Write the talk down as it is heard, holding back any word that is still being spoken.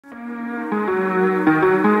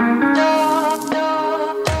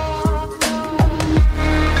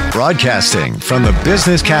Broadcasting from the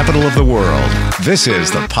business capital of the world, this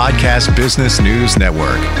is the Podcast Business News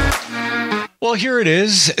Network. Well, here it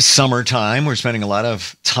is, summertime. We're spending a lot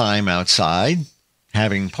of time outside,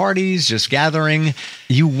 having parties, just gathering.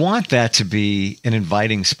 You want that to be an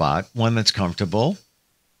inviting spot, one that's comfortable.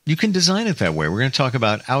 You can design it that way. We're going to talk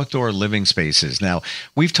about outdoor living spaces. Now,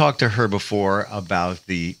 we've talked to her before about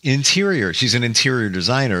the interior. She's an interior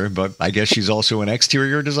designer, but I guess she's also an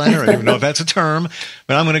exterior designer. I don't even know if that's a term,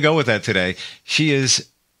 but I'm going to go with that today. She is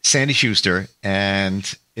Sandy Schuster,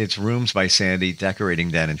 and it's Rooms by Sandy, decorating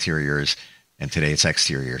den interiors. And today it's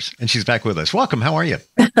exteriors. And she's back with us. Welcome. How are you?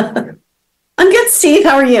 I'm good, Steve.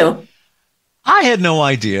 How are you? I had no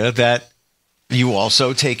idea that you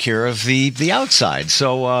also take care of the outside.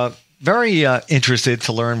 So very interested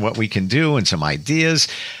to learn what we can do and some ideas.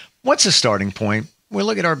 What's the starting point? We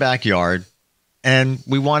look at our backyard and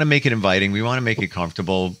we want to make it inviting. We want to make it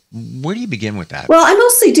comfortable. Where do you begin with that? Well, I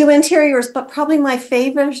mostly do interiors, but probably my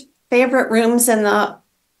favorite rooms are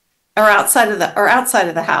outside of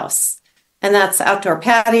the house. And that's outdoor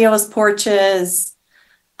patios, porches,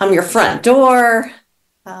 your front door.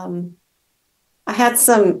 I had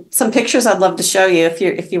some pictures I'd love to show you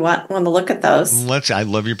if you want to look at those. I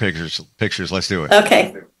love your pictures. Let's do it.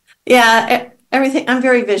 Okay. Yeah, everything. I'm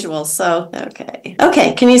very visual, so okay.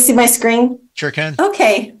 Okay, can you see my screen? Sure can.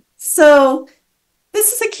 Okay. So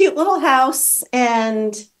this is a cute little house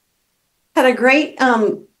and had a great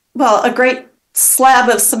slab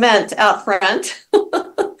of cement out front.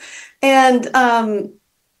 And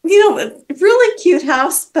really cute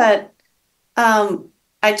house, but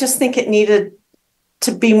I just think it needed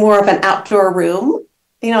to be more of an outdoor room.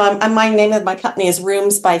 My name of my company is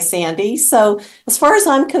Rooms by Sandy. So as far as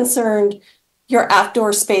I'm concerned, your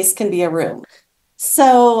outdoor space can be a room.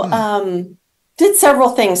 So did several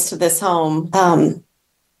things to this home.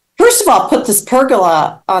 First of all, put this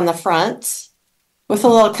pergola on the front with a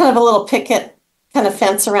little picket kind of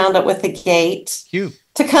fence around it with a gate. Cute.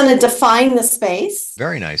 To kind of define the space.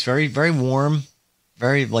 Very nice. Very, very warm.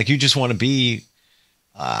 Very like you just want to be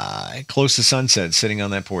close to sunset, sitting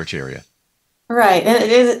on that porch area. Right. And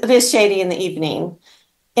it is shady in the evening.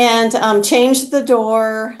 And changed the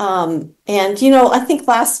door. And, I think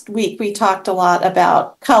last week we talked a lot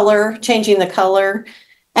about color, changing the color.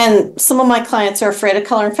 And some of my clients are afraid of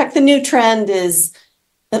color. In fact, the new trend is,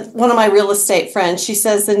 one of my real estate friends, she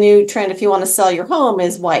says the new trend, if you want to sell your home,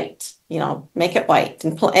 is white. Make it white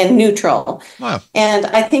and neutral. Wow. And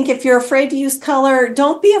I think if you're afraid to use color,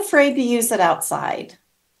 don't be afraid to use it outside.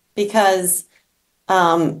 Because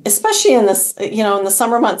especially in this, in the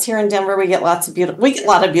summer months here in Denver, we get a lot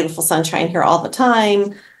of beautiful sunshine here all the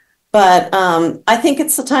time. But I think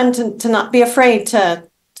it's the time to not be afraid to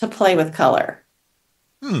play with color.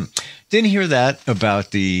 Didn't hear that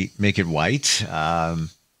about the make it white,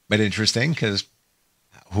 but interesting because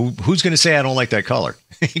who's going to say I don't like that color?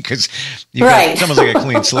 Because it's almost like a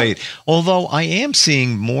clean slate. Although I am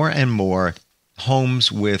seeing more and more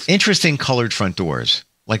homes with interesting colored front doors,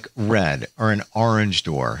 like red or an orange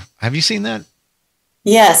door. Have you seen that?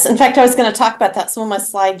 Yes. In fact, I was going to talk about that. Some of my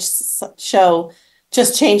slides show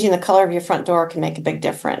just changing the color of your front door can make a big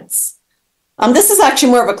difference. This is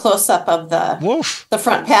actually more of a close-up of the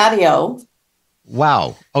front patio.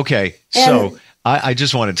 Wow. Okay. So I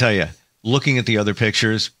just want to tell you, looking at the other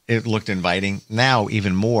pictures, it looked inviting. Now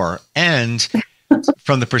even more. And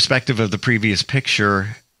from the perspective of the previous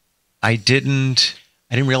picture, I didn't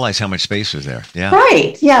realize how much space was there. Yeah.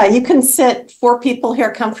 Right. Yeah. You can sit 4 people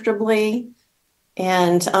here comfortably.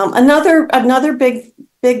 And another big,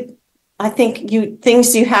 I think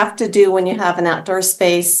things you have to do when you have an outdoor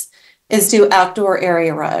space is do outdoor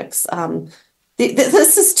area rugs.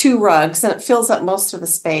 This is 2 rugs and it fills up most of the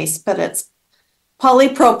space, but it's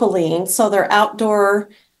polypropylene. So they're outdoor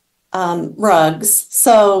rugs.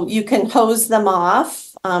 So you can hose them off.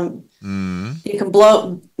 You can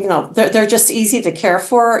blow, they're just easy to care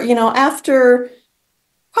for. After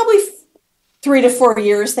probably 3 to 4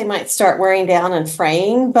 years, they might start wearing down and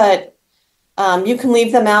fraying, but you can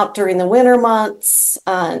leave them out during the winter months,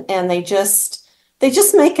 and they just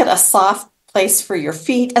make it a soft place for your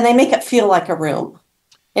feet, and they make it feel like a room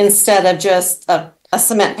instead of just a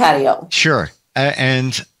cement patio. Sure.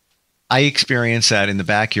 And I experienced that in the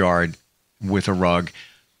backyard with a rug.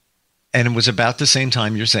 And it was about the same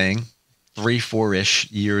time you're saying,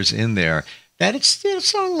 3-4-ish years in there, that it's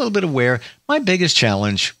starting a little bit of wear. My biggest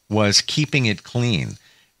challenge was keeping it clean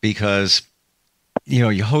because,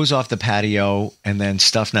 you hose off the patio and then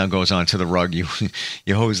stuff now goes onto the rug. You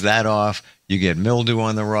hose that off. You get mildew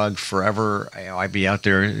on the rug forever. I'd be out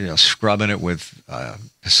there, scrubbing it with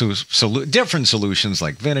different solutions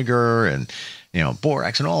like vinegar and,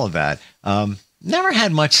 borax and all of that. Never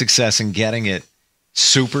had much success in getting it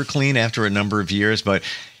super clean after a number of years, but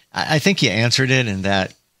I think you answered it in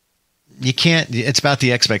that you can't. It's about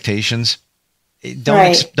the expectations.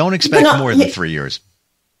 Don't expect more than 3 years.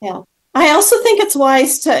 Yeah. I also think it's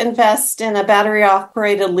wise to invest in a battery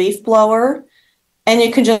operated leaf blower, and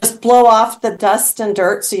you can just blow off the dust and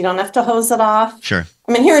dirt so you don't have to hose it off. Sure.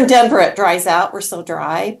 I mean, here in Denver, it dries out. We're so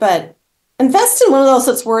dry, but invest in one of those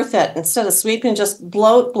that's worth it. Instead of sweeping, just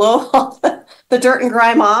blow all the dirt and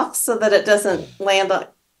grime off so that it doesn't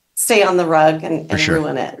stay on the rug and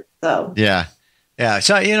ruin it. So yeah.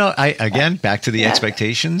 So, back to the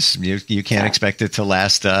expectations. You can't expect it to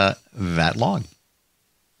last that long.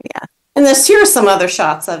 Yeah. And here are some other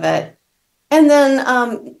shots of it. And then,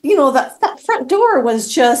 that front door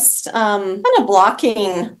was just kind of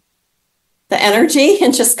blocking the energy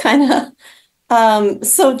and just kind of,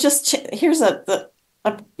 so just here's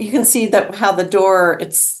you can see how the door,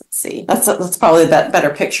 let's see, that's probably the better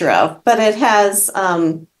picture of, but it has,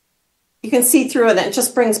 you can see through it, and it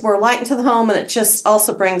just brings more light into the home, and it just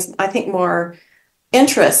also brings, I think, more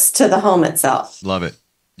interest to the home itself. Love it.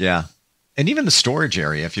 Yeah. And even the storage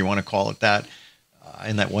area, if you want to call it that,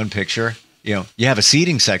 in that one picture, you have a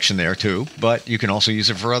seating section there too, but you can also use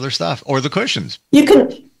it for other stuff, or the cushions. You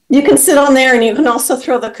can sit on there, and you can also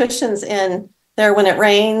throw the cushions in there when it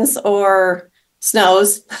rains or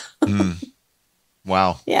snows.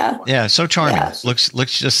 Wow. Yeah. Yeah. So charming. Yeah. Looks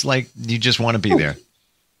just like you just want to be there.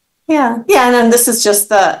 Yeah. Yeah. And then this is just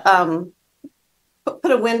the,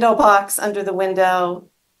 put a window box under the window,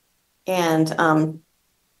 and,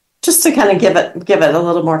 just to kind of give it a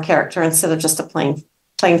little more character instead of just a plain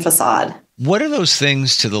facade. What are those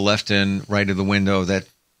things to the left and right of the window that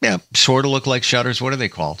sort of look like shutters? What are they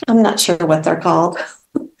called? I'm not sure what they're called.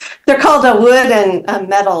 They're called a wood and a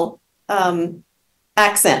metal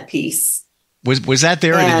accent piece. Was that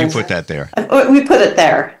there, or did you put that there? We put it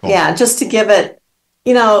there. Cool. Yeah, just to give it,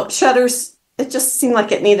 shutters. It just seemed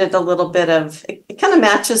like it needed a little bit of. It kind of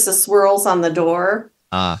matches the swirls on the door.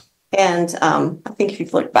 And I think if you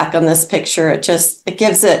look back on this picture, it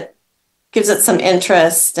gives it some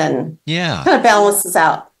interest and kind of balances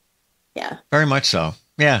out. Yeah, very much so.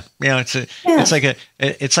 Yeah, it's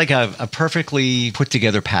like a perfectly put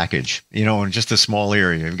together package. In just a small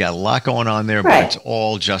area, you've got a lot going on there, but it's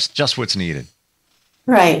all just what's needed.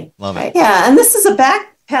 Right. Love it. Yeah, and this is a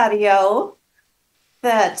back patio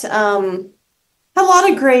that had a lot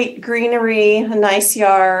of great greenery, a nice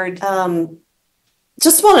yard.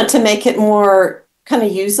 Just wanted to make it more kind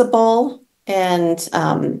of usable and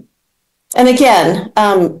again,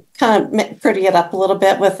 kind of pretty it up a little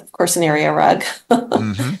bit with, of course, an area rug.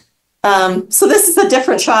 So this is a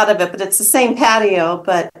different shot of it, but it's the same patio,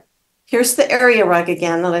 but here's the area rug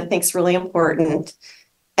again that I think is really important.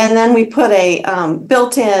 And then we put a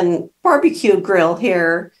built-in barbecue grill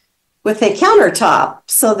here with a countertop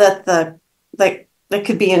so that that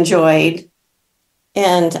could be enjoyed.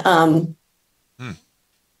 And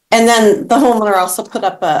then the homeowner also put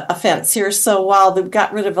up a fence here. So while they've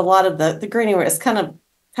got rid of a lot of the greenery, it's kind of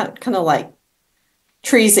like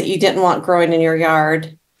trees that you didn't want growing in your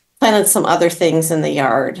yard, planted some other things in the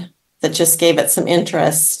yard that just gave it some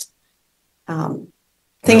interest.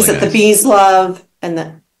 Things that the bees love and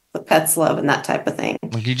the pets love and that type of thing.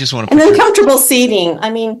 Like you just want to. And then comfortable seating. I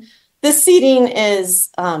mean, this seating is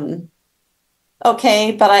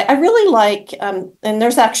okay, but I really like, and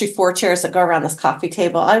there's actually 4 chairs that go around this coffee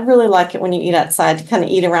table. I really like it when you eat outside to kind of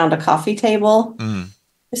eat around a coffee table.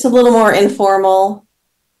 It's a little more informal,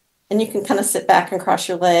 and you can kind of sit back and cross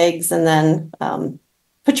your legs and then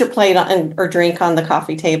put your plate on or drink on the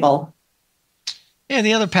coffee table. Yeah,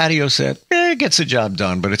 the other patio set gets the job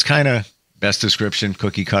done, but it's kind of best description,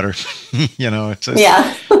 cookie cutter. It's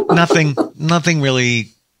nothing really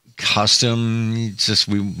custom. It's just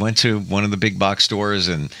we went to one of the big box stores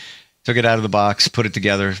and took it out of the box, put it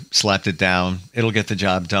together, slapped it down. It'll get the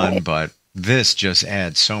job done, but this just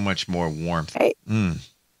adds so much more warmth. Right. And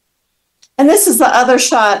this is the other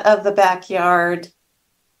shot of the backyard.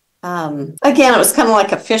 Again, it was kind of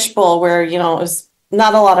like a fishbowl where, it was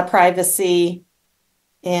not a lot of privacy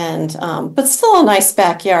and but still a nice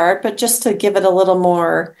backyard, but just to give it a little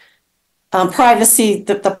more privacy,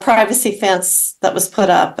 the privacy fence that was put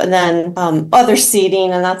up, and then other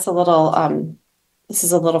seating, and that's a little this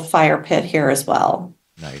is a little fire pit here as well.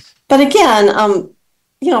 Nice. But again,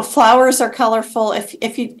 flowers are colorful.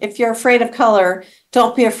 If you're afraid of color,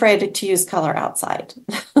 don't be afraid to use color outside.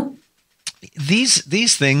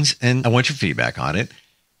 These things, and I want your feedback on it.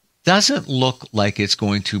 doesn't look like it's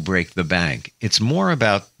going to break the bank. It's more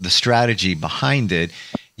about the strategy behind it,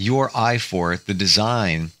 your eye for it, the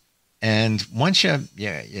design. And once you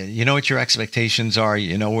know what your expectations are,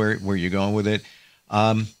 you know where you're going with it.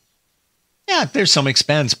 There's some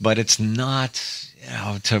expense, but it's not,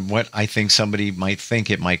 to what I think somebody might think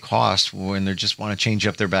it might cost when they just want to change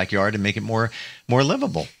up their backyard and make it more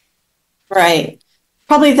livable. Right.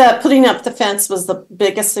 Probably putting up the fence was the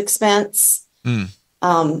biggest expense.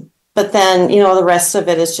 But then, the rest of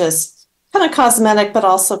it is just kind of cosmetic, but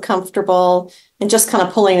also comfortable and just kind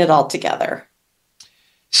of pulling it all together.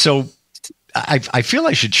 So I feel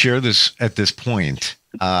I should share this at this point.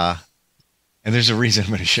 And there's a reason I'm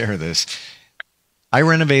going to share this. I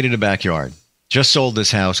renovated a backyard. Just sold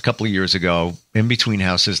this house a couple of years ago. In between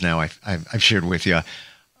houses now, I've shared with you.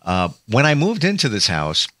 When I moved into this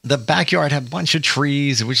house, the backyard had a bunch of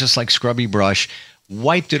trees. It was just like scrubby brush.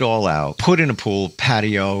 Wiped it all out. Put in a pool,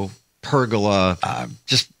 patio, pergola,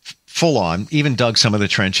 just full on. Even dug some of the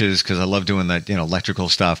trenches because I love doing that, electrical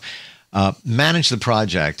stuff. Managed the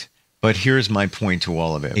project. But here's my point to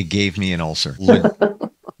all of it. It gave me an ulcer.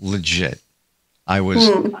 Legit. I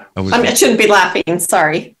shouldn't be laughing.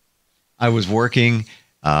 Sorry. I was working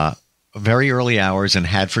very early hours and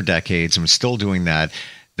had for decades. I'm still doing that.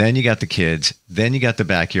 Then you got the kids. Then you got the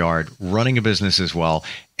backyard, running a business as well.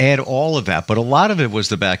 Add all of that. But a lot of it was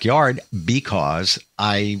the backyard because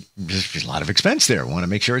there's a lot of expense there. I want to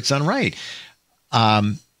make sure it's done right.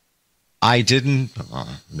 Never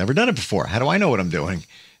done it before. How do I know what I'm doing?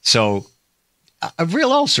 So a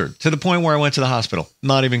real ulcer to the point where I went to the hospital.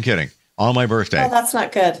 Not even kidding. On my birthday. Oh, that's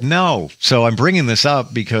not good. No. So I'm bringing this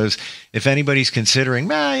up because if anybody's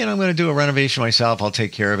considering, I'm going to do a renovation myself, I'll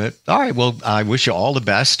take care of it. All right. Well, I wish you all the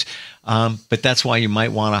best. But that's why you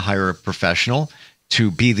might want to hire a professional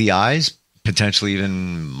to be the eyes, potentially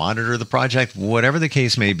even monitor the project, whatever the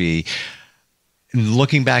case may be. And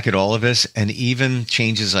looking back at all of this and even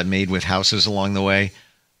changes I've made with houses along the way,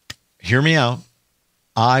 hear me out.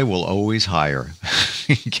 I will always hire.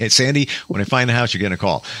 Okay, Sandy, when I find the house, you're getting a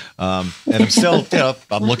call. And I'm still,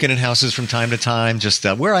 I'm looking at houses from time to time. Just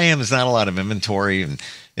where I am is not a lot of inventory, and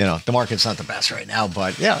the market's not the best right now.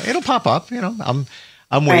 But yeah, it'll pop up. I'm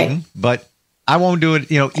waiting, right. But I won't do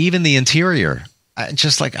it. Even the interior,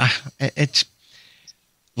 just like it's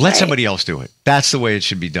let somebody else do it. That's the way it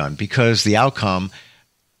should be done because the outcome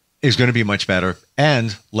is going to be much better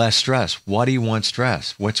and less stress. Why do you want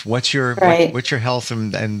stress? What's your health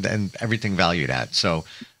and everything valued at? So,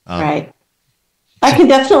 right. I can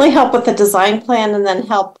definitely help with the design plan and then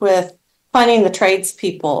help with finding the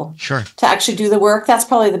tradespeople to actually do the work. That's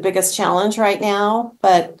probably the biggest challenge right now,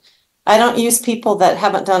 but I don't use people that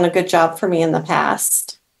haven't done a good job for me in the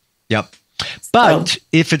past. Yep. But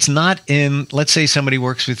if it's not in, let's say somebody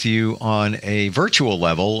works with you on a virtual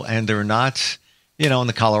level and they're not, in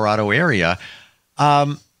the Colorado area,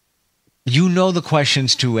 the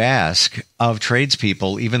questions to ask of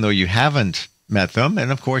tradespeople, even though you haven't met them.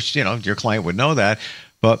 And of course, your client would know that.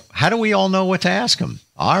 But how do we all know what to ask them?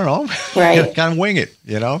 I don't know. Right. Kind of wing it,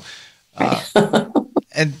 Right.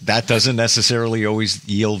 And that doesn't necessarily always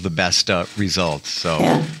yield the best results. So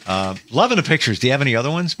loving the pictures. Do you have any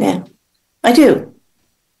other ones? Yeah, I do.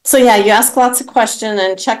 So you ask lots of questions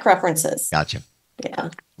and check references. Gotcha. Yeah.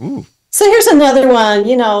 Ooh. So here's another one,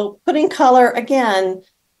 putting color again.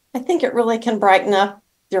 I think it really can brighten up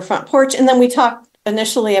your front porch. And then we talked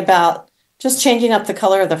initially about just changing up the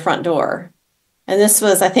color of the front door. And this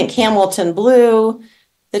was, I think, Hamilton blue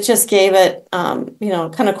that just gave it, kind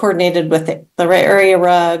of coordinated with the area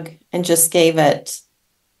rug and just gave it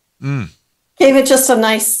just a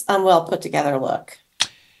nice, well put together look.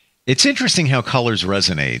 It's interesting how colors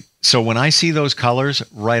resonate. So when I see those colors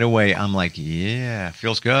right away, I'm like, yeah,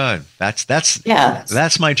 feels good.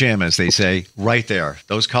 That's my jam, as they say, right there.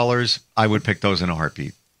 Those colors, I would pick those in a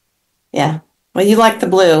heartbeat. Yeah. Well, you like the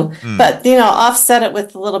blue, but, offset it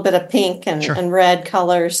with a little bit of pink and red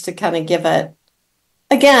colors to kind of give it.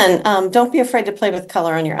 Again, don't be afraid to play with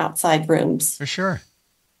color on your outside rooms. For sure.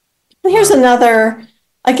 And here's another,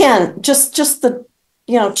 again, just the,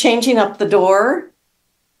 changing up the door.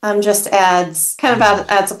 Just adds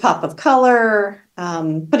a pop of color,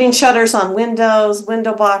 putting shutters on windows,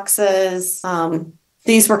 window boxes.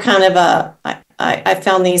 These were kind of I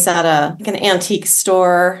found these at an antique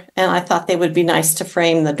store, and I thought they would be nice to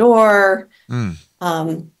frame the door.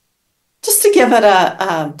 Just to give it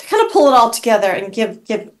to kind of pull it all together and give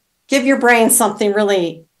your brain something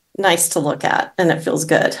really nice to look at, and it feels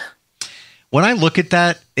good. When I look at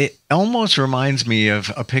that, it almost reminds me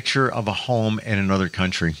of a picture of a home in another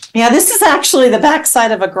country. Yeah, this is actually the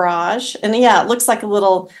backside of a garage. And it looks like a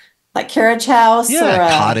little like carriage house or Yeah,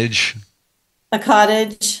 cottage. a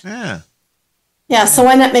cottage. Yeah. Yeah, so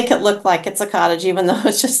why not make it look like it's a cottage, even though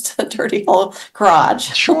it's just a dirty old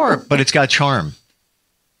garage? Sure, but it's got charm.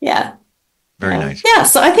 Yeah. Very nice. Yeah,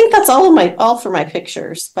 so I think that's all for my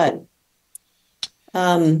pictures, but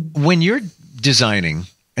when you're designing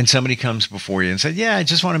and somebody comes before you and said, "Yeah, I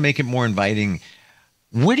just want to make it more inviting,"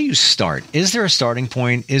 where do you start? Is there a starting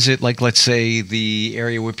point? Is it like, let's say, the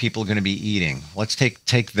area where people are going to be eating? Let's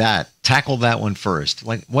tackle that one first.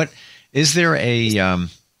 Like, what is there a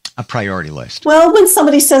priority list? well, when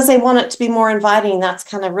somebody says they want it to be more inviting, that's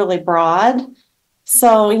kind of really broad.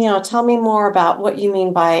 So, tell me more about what you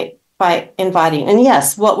mean by inviting. And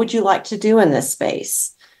yes, what would you like to do in this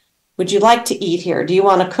space? Would you like to eat here? Do you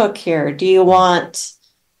want to cook here? Do you want,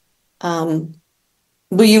 will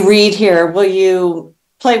you read here? Will you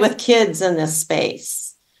play with kids in this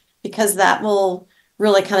space? Because that will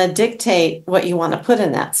really kind of dictate what you want to put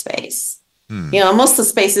in that space. Most of the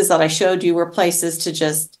spaces that I showed you were places to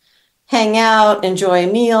just hang out, enjoy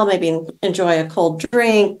a meal, maybe enjoy a cold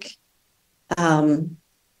drink, have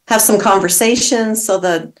some conversations so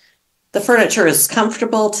the furniture is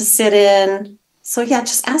comfortable to sit in. So yeah,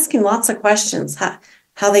 just asking lots of questions,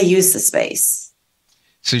 how they use the space.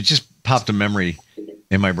 So you just popped a memory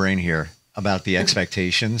in my brain here about the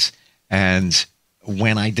expectations. And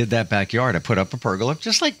when I did that backyard, I put up a pergola,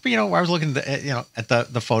 just like, I was looking at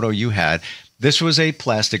the photo you had. This was a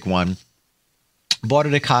plastic one. Bought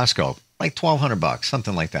it at Costco, like $1,200,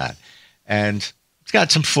 something like that. And it's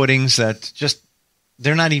got some footings that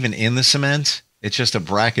they're not even in the cement. It's just a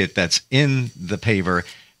bracket that's in the paver.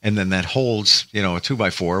 And then that holds, a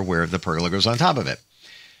 2x4 where the pergola goes on top of it.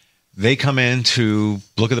 They come in to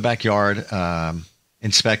look at the backyard,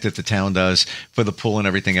 inspect it, the town does, for the pool and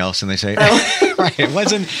everything else. And they say, right,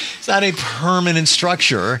 it's not a permanent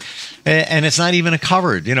structure. And it's not even a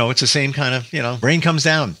covered, it's the same kind of, rain comes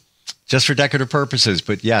down just for decorative purposes.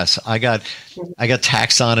 But yes, I got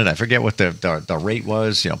taxed on it. I forget what the rate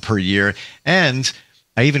was, per year. And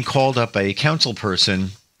I even called up a council person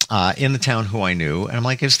in the town who I knew. And I'm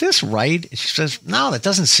like, is this right? And she says, no, that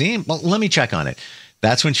doesn't seem, well, let me check on it.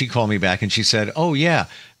 That's when she called me back and she said, oh yeah,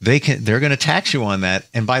 they're going to tax you on that.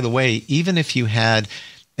 And by the way, even if you had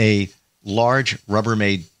a large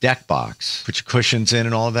Rubbermaid deck box, put your cushions in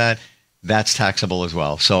and all of that, that's taxable as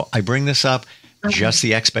well. So I bring this up, just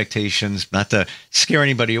the expectations, not to scare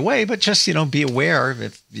anybody away, but just, be aware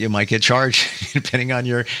if you might get charged depending on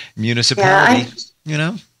your municipality,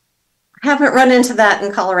 Haven't run into that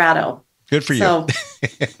in Colorado. Good for you.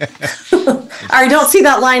 So I don't see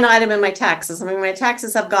that line item in my taxes. I mean, my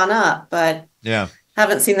taxes have gone up, but yeah,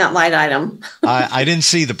 haven't seen that line item. I didn't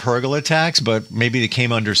see the pergola tax, but maybe it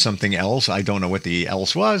came under something else. I don't know what the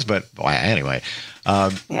else was, but anyway.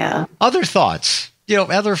 Yeah. Other thoughts,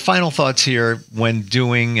 other final thoughts here when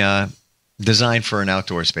doing design for an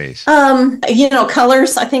outdoor space.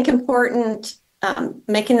 Colors, I think important.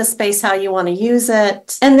 Making the space how you want to use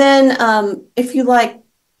it. And then if you like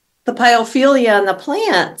the biophilia and the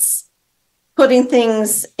plants, putting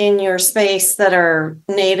things in your space that are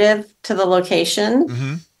native to the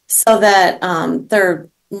location so that they're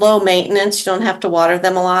low maintenance. You don't have to water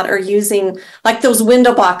them a lot, or using, like those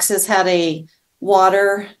window boxes had a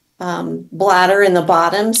water bladder in the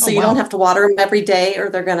bottom. So you don't have to water them every day or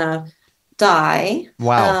they're going to die.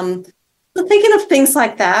 Wow. So thinking of things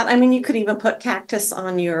like that. I mean, you could even put cactus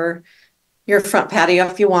on your front patio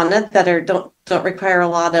if you wanted, that don't require a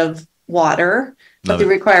lot of water, but they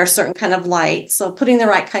require a certain kind of light. So putting the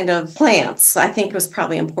right kind of plants, I think, was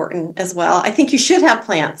probably important as well. I think you should have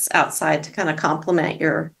plants outside to kind of complement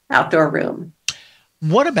your outdoor room.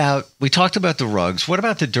 What about, we talked about the rugs. What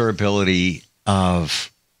about the durability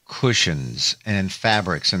of cushions and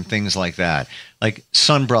fabrics and things like that? Like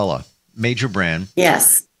Sunbrella, major brand.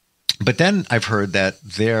 Yes. But then I've heard that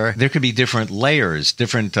there could be different layers,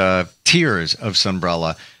 different tiers of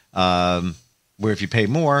Sunbrella, where if you pay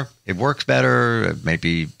more, it works better. It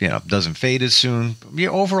maybe, doesn't fade as soon.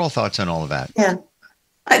 Your overall thoughts on all of that? Yeah.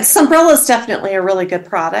 Sunbrella is definitely a really good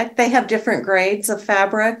product. They have different grades of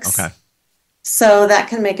fabrics. Okay. So that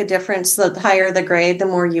can make a difference. The higher the grade, the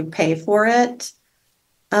more you pay for it.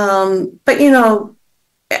 But,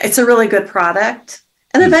 it's a really good product.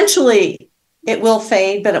 And eventually it will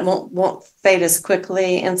fade, but it won't fade as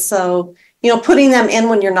quickly. And so, putting them in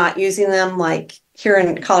when you're not using them, like here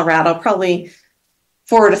in Colorado, probably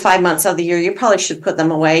 4 to 5 months of the year, you probably should put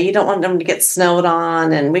them away. You don't want them to get snowed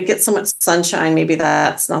on, and we get so much sunshine. Maybe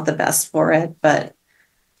that's not the best for it, but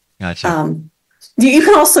gotcha. You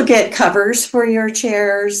can also get covers for your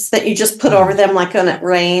chairs that you just put over them like when it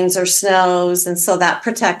rains or snows. And so that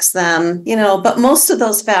protects them, but most of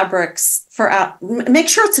those fabrics make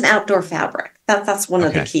sure it's an outdoor fabric. That's one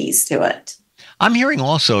of the keys to it. I'm hearing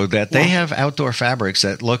also that they have outdoor fabrics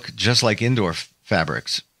that look just like indoor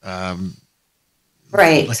fabrics.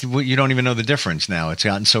 Right. Like you don't even know the difference now. It's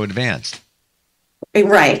gotten so advanced.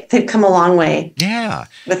 Right. They've come a long way. Yeah.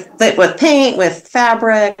 With paint, with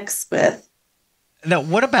fabrics, with... Now,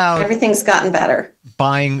 what about... Everything's gotten better.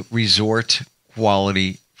 Buying resort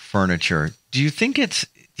quality furniture. Do you think it's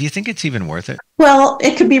even worth it? Well,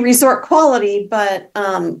 it could be resort quality, but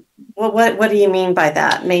what do you mean by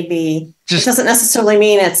that? Maybe it doesn't necessarily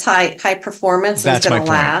mean it's high performance. That's and it's my going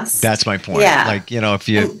to last. point. That's my point. Yeah. Like, if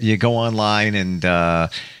you go online and,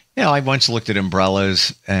 I once looked at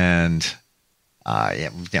umbrellas and,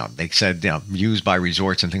 they said, used by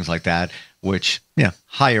resorts and things like that, which,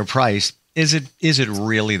 higher price. Is it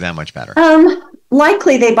really that much better?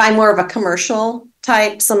 Likely they buy more of a commercial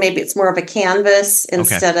type, so maybe it's more of a canvas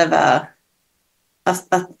instead of a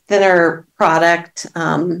thinner product.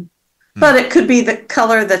 But it could be the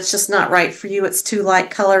color that's just not right for you. It's too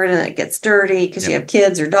light colored and it gets dirty because you have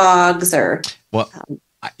kids or dogs or. Well,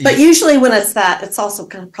 but usually when it's that, it's also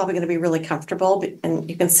probably going to be really comfortable and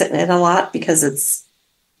you can sit in it a lot because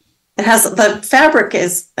the fabric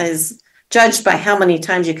is judged by how many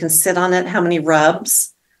times you can sit on it, how many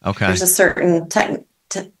rubs. Okay. There's a certain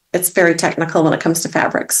it's very technical when it comes to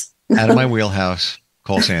fabrics. Out of my wheelhouse.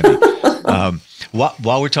 Call Sandy.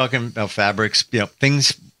 While we're talking about fabrics,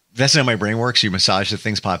 things, that's how my brain works. You massage the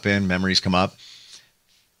things pop in, memories come up.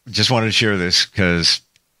 Just wanted to share this because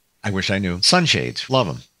I wish I knew. Sunshades, love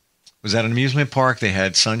them. Was at an amusement park. They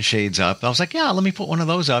had sunshades up. I was like, let me put one of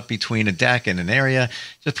those up between a deck and an area.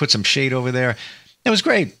 Just put some shade over there. It was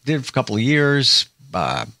great. Did it for a couple of years.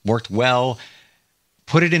 Worked well.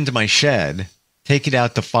 Put it into my shed. Take it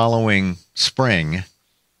out the following spring.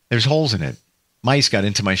 There's holes in it. Mice got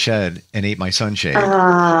into my shed and ate my sunshade.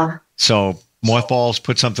 So mothballs,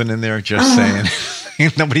 put something in there. Just saying.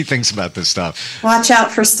 Nobody thinks about this stuff. Watch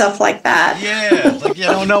out for stuff like that. Yeah, like you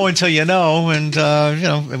don't know until you know, and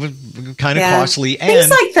it was kind of costly. Things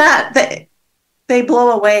like that they blow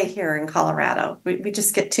away here in Colorado. We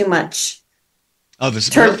just get too much.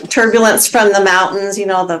 Turbulence from the mountains,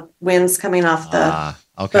 the winds coming off the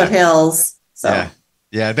foothills. So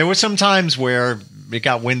yeah, there were some times where it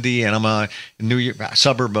got windy, and I'm a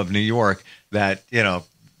suburb of New York that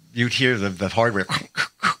you'd hear the hardware.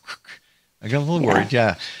 I got a little worried.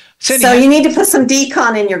 Yeah. Cindy, so you need to put some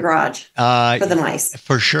decon in your garage for the mice.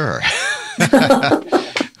 For sure.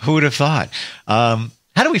 Who would have thought?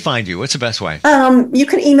 How do we find you? What's the best way? You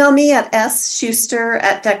can email me at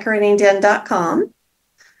schuster@decoratingden.com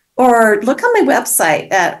or look on my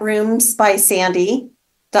website at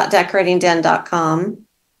roomsbysandy.decoratingden.com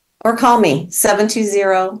or call me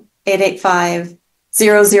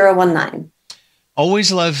 720-885-0019.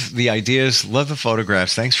 Always love the ideas, love the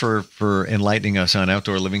photographs. Thanks for enlightening us on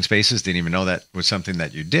outdoor living spaces. Didn't even know that was something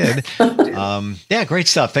that you did. Great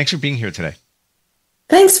stuff. Thanks for being here today.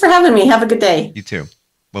 Thanks for having me. Have a good day. You too.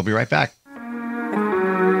 We'll be right back.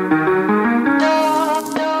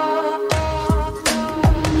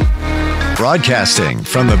 Broadcasting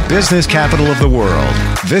from the business capital of the world,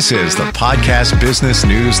 this is the Podcast Business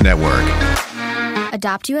News Network.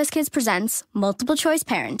 Adopt US Kids presents Multiple Choice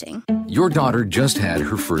Parenting. Your daughter just had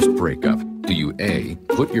her first breakup. Do you A,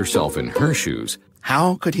 put yourself in her shoes?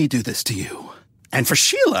 How could he do this to you? And for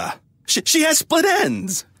Sheila, she has split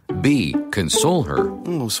ends. B, console her.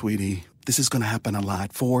 Oh, sweetie, this is going to happen a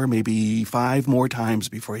lot. 4, maybe 5 more times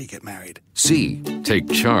before you get married. C, take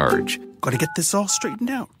charge. Got to get this all straightened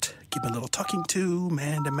out. Give a little talking to,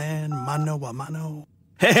 man to man, mano a mano.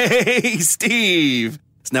 Hey, Steve!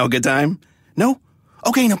 Is now a good time? No?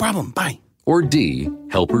 Okay, no problem. Bye. Or D,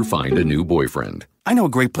 help her find a new boyfriend. I know a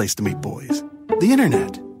great place to meet boys. The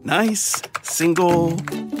internet. Nice, single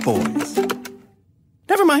boys.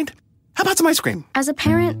 Never mind. How about some ice cream? As a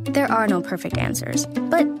parent, there are no perfect answers.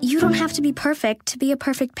 But you don't have to be perfect to be a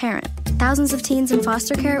perfect parent. Thousands of teens in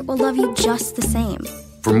foster care will love you just the same.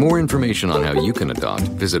 For more information on how you can adopt,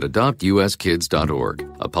 visit adoptuskids.org.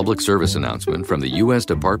 A public service announcement from the U.S.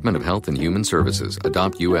 Department of Health and Human Services,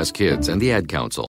 Adopt U.S. Kids, and the Ad Council.